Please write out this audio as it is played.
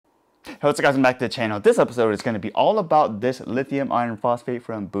Hey, what's up guys, welcome back to the channel. This episode is going to be all about this lithium iron phosphate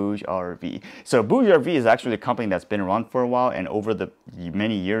from BougeRV. So BougeRV is actually a company that's been around for a while, and over the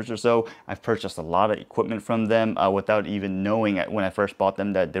many years or so, I've purchased a lot of equipment from them without even knowing when I first bought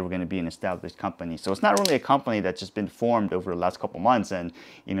them that they were going to be an established company. So it's not really a company that's just been formed over the last couple months and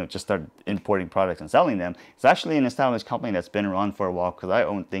just started importing products and selling them. It's actually an established company that's been around for a while because I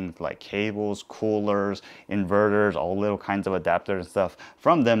own things like cables, coolers, inverters, all little kinds of adapters and stuff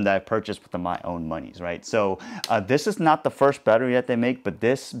from them that I purchased with my own monies, right? So this is not the first battery that they make, but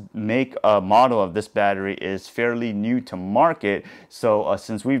this model of this battery is fairly new to market. So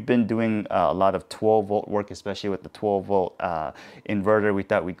since we've been doing a lot of 12 volt work, especially with the 12 volt inverter, we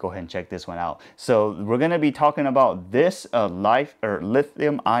thought we'd go ahead and check this one out. So we're going to be talking about this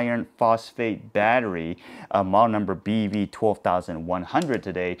lithium iron phosphate battery, model number BV 12100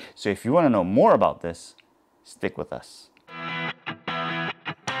 today. So if you want to know more about this, stick with us.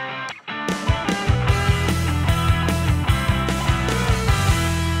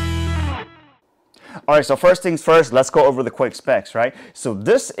 All right, so first things first, let's go over the quick specs, right? So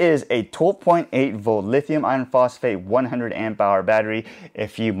this is a 12.8 volt lithium iron phosphate 100 amp hour battery.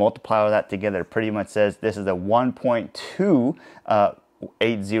 If you multiply all that together, it pretty much says this is a 1.2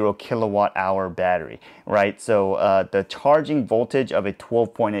 80 kilowatt hour battery, right? So the charging voltage of a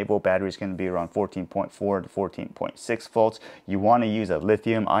 12.8 volt battery is going to be around 14.4 to 14.6 volts. You want to use a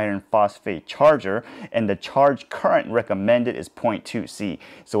lithium iron phosphate charger, and the charge current recommended is 0.2 C.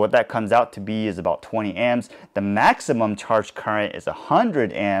 So what that comes out to be is about 20 amps. The maximum charge current is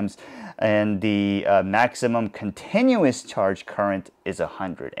 100 amps, and the maximum continuous charge current is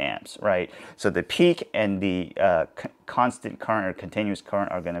 100 amps, right? So the peak and the constant current or continuous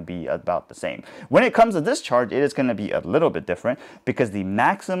current are going to be about the same. When it comes to discharge, it is going to be a little bit different because the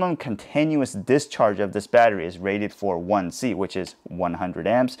maximum continuous discharge of this battery is rated for 1C, which is 100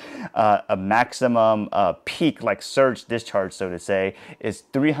 amps. A maximum peak, like surge discharge, so to say, is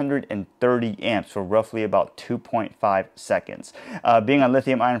 330 amps for roughly about 2.5 seconds. Being a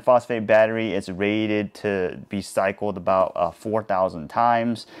lithium iron phosphate battery, it's rated to be cycled about 4,000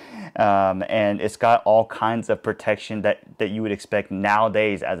 times, and it's got all kinds of protection that you would expect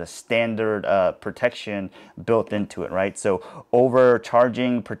nowadays as a standard protection built into it, right? So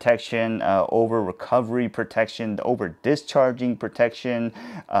overcharging protection, over recovery protection, over discharging protection,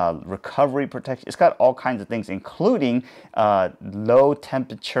 recovery protection. It's got all kinds of things, including low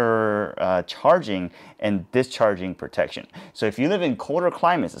temperature charging and discharging protection. So if you live in colder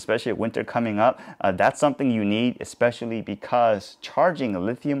climates, especially winter coming up, that's something you need, especially because charging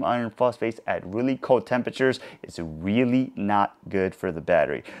lithium iron phosphates at really cold temperatures is really not good for the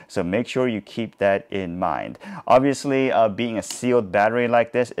battery. So make sure you keep that in mind. Obviously, being a sealed battery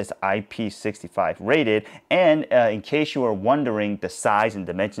like this is IP65 rated, and in case you are wondering the size and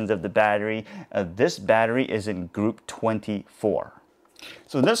dimensions of the battery, this battery is in group 24.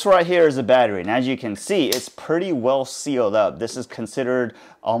 So this right here is a battery, and as you can see, it's pretty well sealed up. This is considered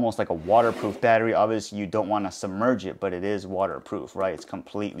almost like a waterproof battery. Obviously, you don't want to submerge it, but it is waterproof, right? It's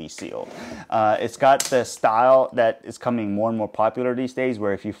completely sealed. It's got the style that is coming more and more popular these days,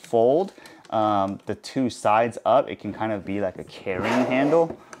 where if you fold the two sides up, it can kind of be like a carrying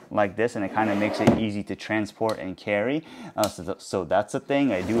handle like this, and it kind of makes it easy to transport and carry. So that's a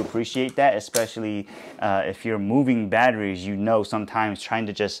thing. I do appreciate that, especially if you're moving batteries. Sometimes trying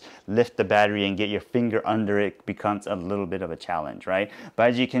to just lift the battery and get your finger under it becomes a little bit of a challenge, right?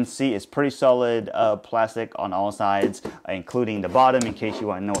 But as you can see, it's pretty solid plastic on all sides, including the bottom. In case you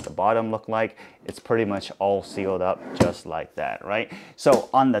want to know what the bottom look like, it's pretty much all sealed up just like that, right? So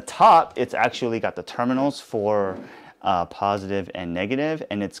on the top, it's actually got the terminals for positive and negative,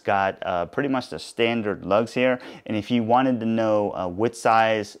 and it's got pretty much the standard lugs here. And if you wanted to know which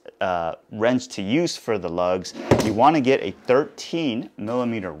size wrench to use for the lugs, you want to get a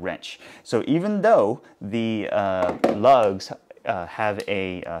 13mm wrench. So even though the lugs have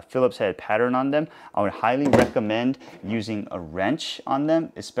a Phillips head pattern on them, I would highly recommend using a wrench on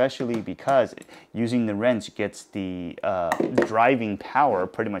them, especially because using the wrench gets the driving power,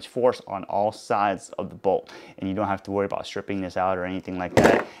 pretty much force, on all sides of the bolt, and you don't have to worry about stripping this out or anything like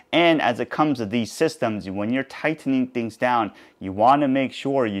that. And as it comes to these systems, when you're tightening things down, you want to make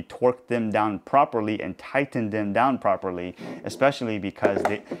sure you torque them down properly and tighten them down properly, especially because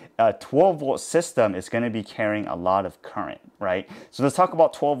the 12 volt system is going to be carrying a lot of current, right? So let's talk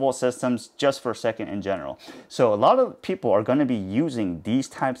about 12 volt systems just for a second in general. So a lot of people are going to be using these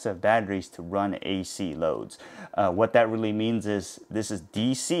types of batteries to run AC loads. What that really means is this is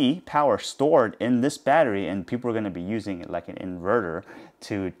DC power stored in this battery, and people are going to be using it like an inverter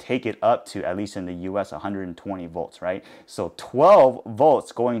to take it up to, at least in the US, 120 volts, right? So 12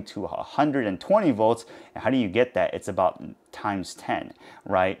 volts going to 120 volts, and how do you get that? It's about times 10,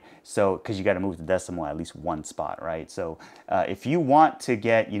 right? So, because you got to move the decimal at least one spot, right? So if you want to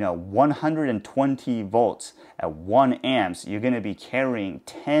get, 120 volts at 1 amps, you're going to be carrying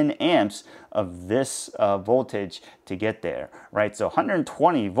 10 amps of this voltage to get there, right? So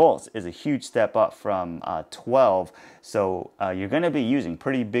 120 volts is a huge step up from 12. So you're going to be using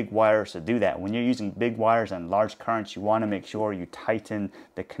pretty big wires to do that. When you're using big wires and large currents, you want to make sure you tighten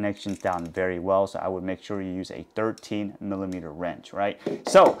the connections down very well. So I would make sure you use a 13mm wrench, right?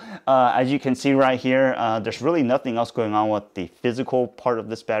 So as you can see right here, there's really nothing else going on with the physical part of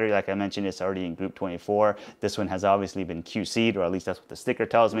this battery. Like I mentioned, it's already in group 24. This one has obviously been QC'd, or at least that's what the sticker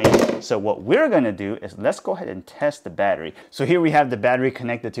tells me. So what we're going to do is let's go ahead and test the battery. So here we have the battery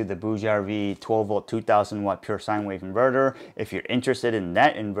connected to the BougeRV 12V 2000 watt pure sine wave inverter. If you're interested in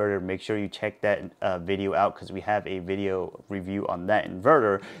that inverter, make sure you check that video out, because we have a video review on that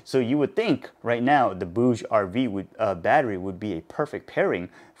inverter. So you would think right now the BougeRV battery would be a perfect pairing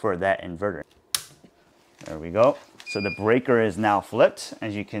for that inverter. There we go. So the breaker is now flipped.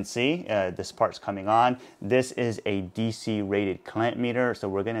 As you can see, this part's coming on. This is a DC rated clamp meter, so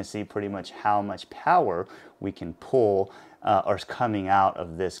we're gonna see pretty much how much power we can pull or is coming out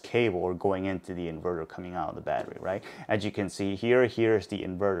of this cable, or going into the inverter, coming out of the battery, right? As you can see here, here's the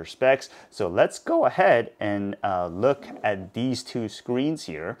inverter specs. So let's go ahead and look at these two screens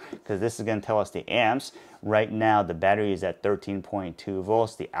here, because this is gonna tell us the amps. Right now, the battery is at 13.2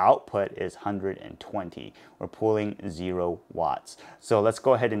 volts. The output is 120. We're pulling 0 watts. So let's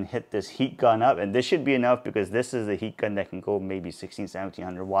go ahead and hit this heat gun up. And this should be enough, because this is a heat gun that can go maybe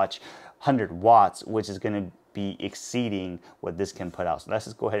 1700 watts, 100 watts, which is going to be exceeding what this can put out. So let's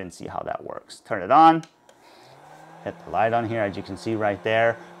just go ahead and see how that works. Turn it on. Hit the light on here. As you can see right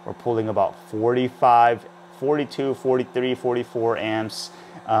there, we're pulling about 45, 42, 43, 44 amps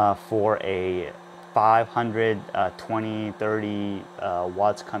for a 520, 30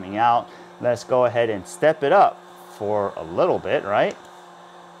 watts coming out. Let's go ahead and step it up for a little bit, right?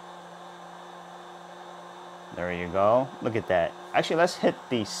 There you go. Look at that. Actually, let's hit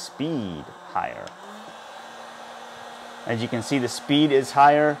the speed higher. As you can see, the speed is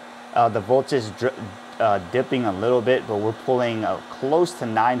higher. The voltage is dipping a little bit, but we're pulling close to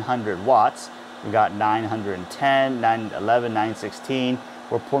 900 watts. We got 910, 911, 916.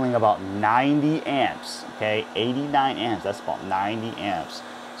 We're pulling about 90 amps, okay? 89 amps, that's about 90 amps.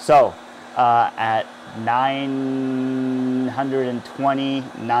 So at 920,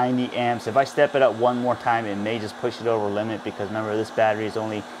 90 amps, if I step it up one more time, it may just push it over limit, because remember, this battery is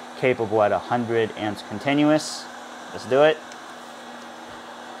only capable at 100 amps continuous. Let's do it.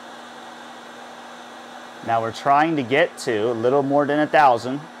 Now we're trying to get to a little more than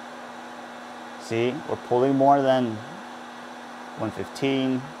 1,000. See, we're pulling more than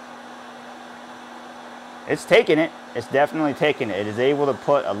 115. It's taking it. It's definitely taking it. It is able to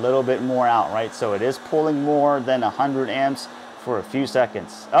put a little bit more out, right? So it is pulling more than 100 amps for a few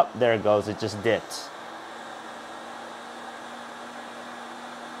seconds. Oh, there it goes. It just dipped.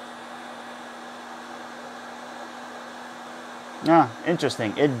 Ah,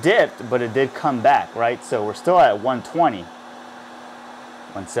 interesting. It dipped, but it did come back, right? So we're still at 120,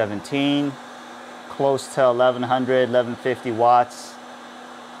 117, close to 1100, 1150 watts.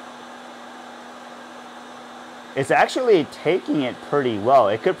 It's actually taking it pretty well.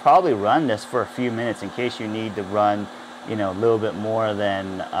 It could probably run this for a few minutes in case you need to run, a little bit more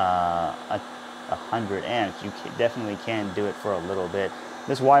than 100 amps. You definitely can do it for a little bit.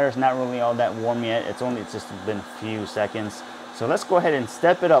 This wire is not really all that warm yet. It's just been a few seconds. So let's go ahead and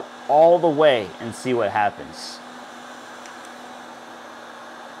step it up all the way and see what happens.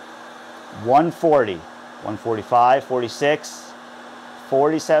 140, 145, 46,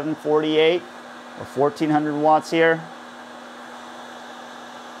 47, 48, or 1400 watts here.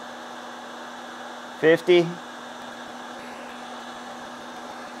 50.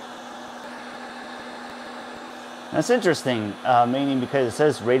 That's interesting, meaning because it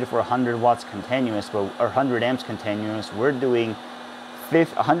says rated for 100 watts continuous, or 100 amps continuous. We're doing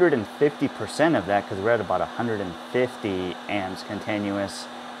 150% of that, because we're at about 150 amps continuous.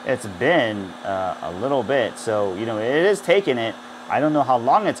 It's been a little bit, so it is taking it. I don't know how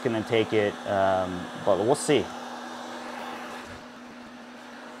long it's going to take it, but we'll see.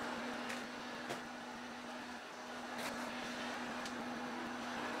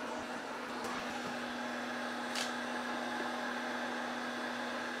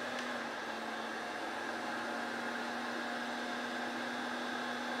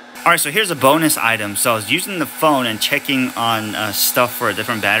 All right, so here's a bonus item. So I was using the phone and checking on stuff for a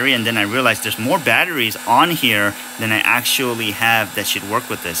different battery, and then I realized there's more batteries on here than I actually have that should work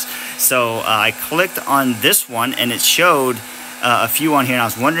with this. So I clicked on this one, and it showed a few on here, and I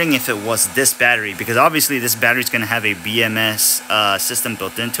was wondering if it was this battery, because obviously this battery is going to have a BMS system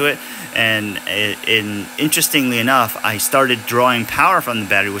built into it. And interestingly enough, I started drawing power from the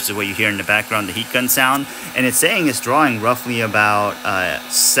battery, which is what you hear in the background, the heat gun sound, and it's saying it's drawing roughly about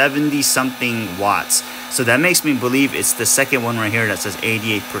 70 something watts. So that makes me believe it's the second one right here that says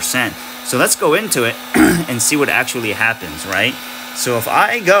 88%. So let's go into it and see what actually happens, right? So if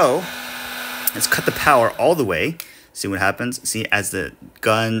I go, let's cut the power all the way. See what happens. See, as the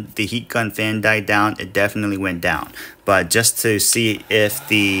heat gun fan died down, it definitely went down. But just to see if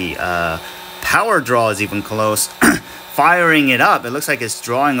the power draw is even close, firing it up, it looks like it's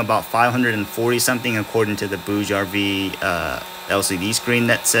drawing about 540 something according to the BougeRV LCD screen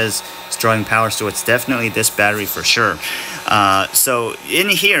that says it's drawing power. So it's definitely this battery for sure. So in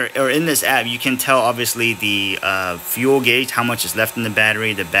here, or in this app, you can tell obviously the fuel gauge, how much is left in the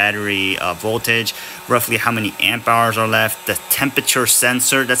battery voltage, roughly how many amp hours are left, the temperature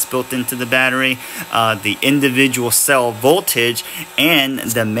sensor that's built into the battery, the individual cell voltage, and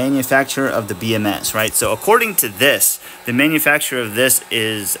the manufacturer of the BMS, right? So according to this, the manufacturer of this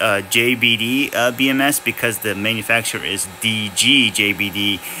is JBD BMS, because the manufacturer is DG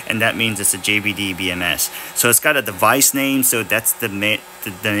JBD, and that means it's a JBD BMS. So it's got a device name, so that's the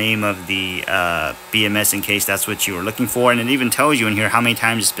name of the BMS, in case that's what you were looking for. And it even tells you in here how many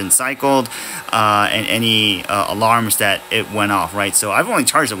times it's been cycled and any alarms that it went off, right? So I've only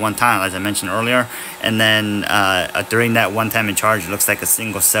charged it one time, as I mentioned earlier, and then during that one time in charge, it looks like a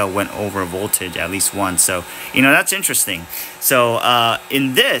single cell went over voltage at least once. So, you know, that's interesting. So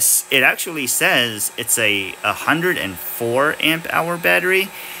in this, it actually says it's a 104 amp hour battery,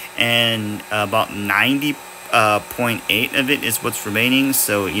 and about 90.8 of it is what's remaining.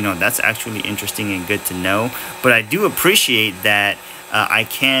 So, you know, that's actually interesting and good to know. But I do appreciate that I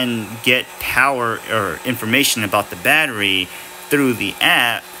can get power or information about the battery through the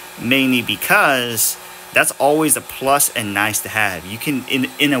app, mainly because that's always a plus and nice to have. You can,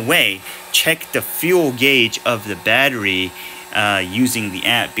 in a way, check the fuel gauge of the battery using the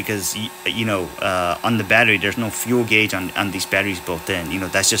app, because you know, on the battery there's no fuel gauge on these batteries built in. You know,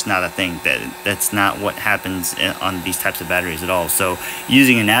 that's just not a thing. That's not what happens on these types of batteries at all. So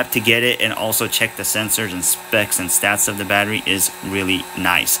using an app to get it and also check the sensors and specs and stats of the battery is really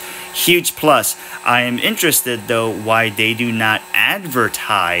nice. Huge plus. I am interested though why they do not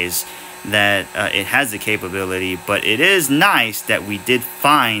advertise that it has the capability, but it is nice that we did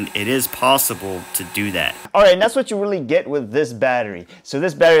find it is possible to do that. All right, and that's what you really get with this battery. So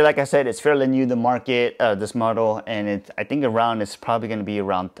this battery, like I said, it's fairly new to the market, this model, and I think it's probably going to be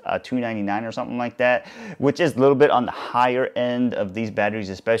around $299 or something like that, which is a little bit on the higher end of these batteries,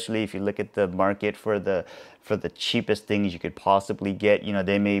 especially if you look at the market for the cheapest things you could possibly get. You know,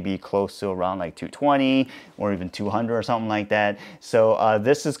 they may be close to around like 220 or even 200 or something like that. So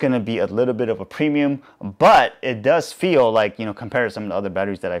this is going to be a little bit of a premium, but it does feel like, you know, compared to some of the other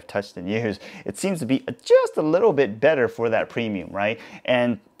batteries that I've touched and used, it seems to be just a little bit better for that premium, right?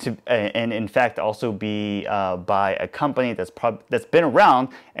 And in fact also be by a company that's been around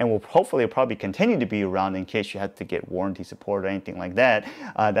and will hopefully probably continue to be around in case you have to get warranty support or anything like that.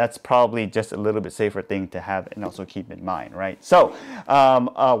 That's probably just a little bit safer thing to have and also keep in mind, right? So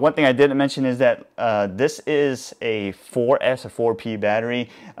one thing I didn't mention is that this is a 4S or 4P battery,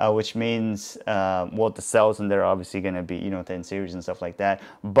 which means well, the cells in there are obviously going to be, you know, 10 series and stuff like that.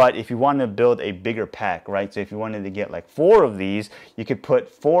 But if you want to build a bigger pack, right? So if you wanted to get like 4 of these, you could put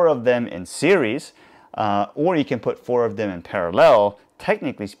 4 of them in series, or you can put 4 of them in parallel.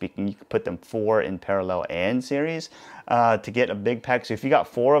 Technically speaking, you could put them 4 in parallel and series to get a big pack. So if you got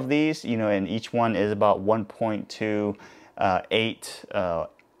 4 of these, you know, and each one is about 1.28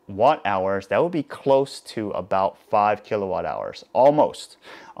 watt hours, that would be close to about 5 kilowatt hours, almost,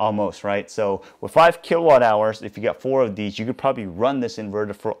 right? So with 5 kilowatt hours, if you got 4 of these, you could probably run this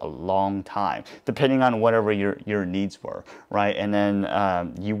inverter for a long time, depending on whatever your needs were, right? And then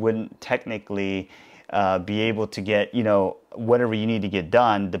you wouldn't technically be able to get, you know, whatever you need to get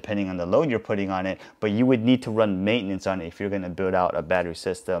done depending on the load you're putting on it, but you would need to run maintenance on it if you're going to build out a battery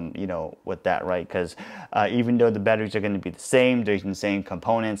system, you know, with that, right? Because even though the batteries are going to be the same, they're using the same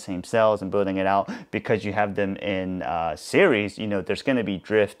components, same cells, and building it out, because you have them in series, you know, there's going to be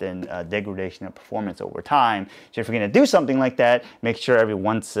drift and degradation of performance over time. So if you're going to do something like that, make sure every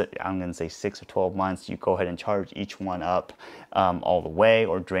once, I'm going to say 6 or 12 months, you go ahead and charge each one up all the way,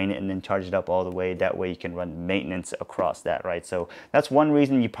 or drain it and then charge it up all the way. That way you can run maintenance across that, that, right? So that's one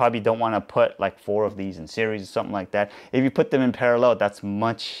reason you probably don't want to put like 4 of these in series or something like that. If you put them in parallel, that's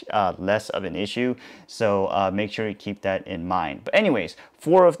much less of an issue. So make sure you keep that in mind. But anyways,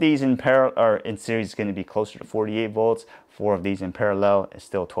 4 of these in parallel or in series is going to be closer to 48 volts. 4 of these in parallel is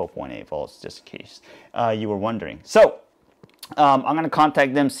still 12.8 volts, just in case you were wondering. So I'm going to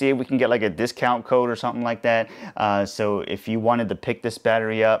contact them, see if we can get like a discount code or something like that. So if you wanted to pick this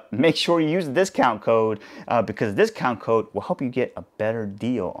battery up, make sure you use the discount code because the discount code will help you get a better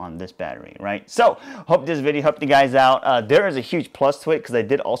deal on this battery, right? So hope this video helped you guys out. There is a huge plus to it because I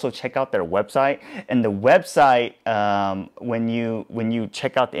did also check out their website, and the website, when you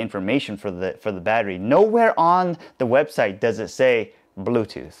check out the information for the battery, nowhere on the website does it say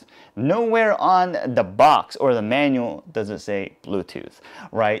Bluetooth. Nowhere on the box or the manual does it say Bluetooth,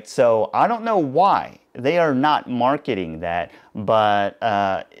 right? So I don't know why they are not marketing that, but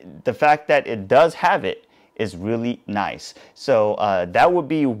the fact that it does have it is really nice. So that would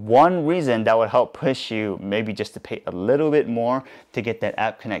be one reason that would help push you maybe just to pay a little bit more to get that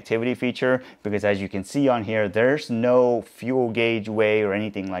app connectivity feature, because as you can see on here, there's no fuel gauge way or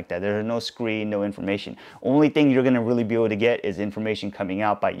anything like that. There's no screen, no information. Only thing you're going to really be able to get is information coming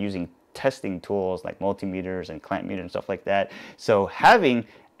out by using testing tools like multimeters and clamp meters and stuff like that. So having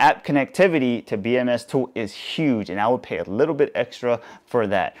app connectivity to BMS tool is huge, and I would pay a little bit extra for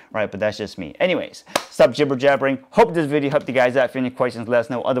that, right? But that's just me. Anyways, stop jibber jabbering. Hope this video helped you guys out. If you have any questions, let us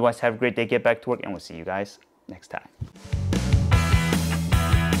know. Otherwise, have a great day, get back to work, and we'll see you guys next time.